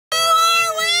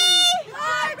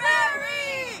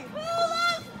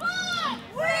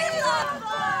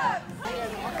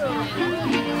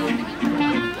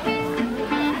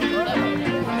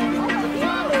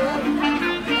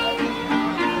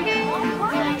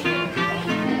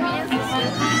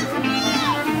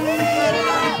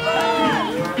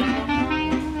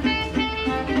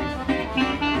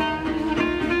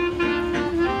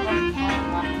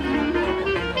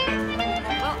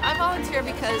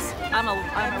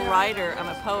a writer, I'm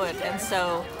a poet, and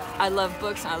so I love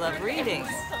books and I love reading.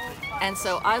 And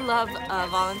so I love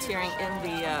volunteering in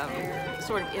the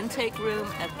sort of intake room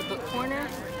at the book corner,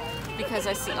 because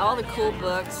I see all the cool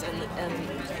books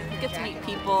and get to meet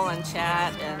people and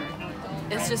chat, and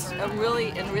it's just a really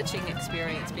enriching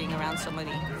experience being around so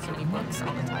many books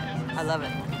all the time. I love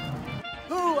it.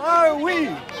 Who are we?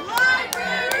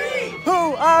 Library!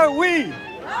 Who are we?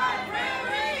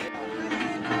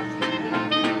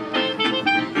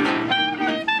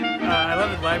 I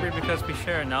love the library because we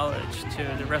share knowledge to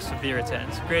the rest of Beaverton.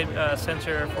 It's a great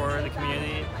center for the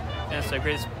community, and it's a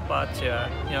great spot to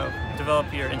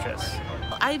develop your interests.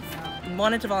 I've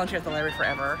wanted to volunteer at the library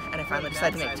forever, and I finally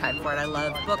decided to make time for it. I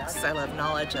love books, I love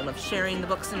knowledge, I love sharing the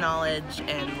books and knowledge,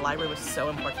 and the library was so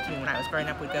important to me when I was growing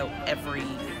up. We'd go every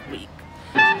week.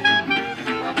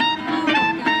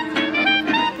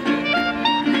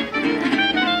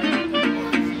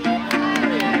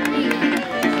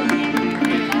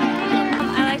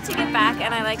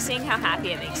 And I like seeing how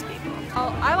happy it makes people.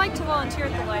 I like to volunteer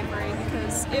at the library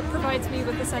because it provides me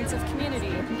with a sense of community.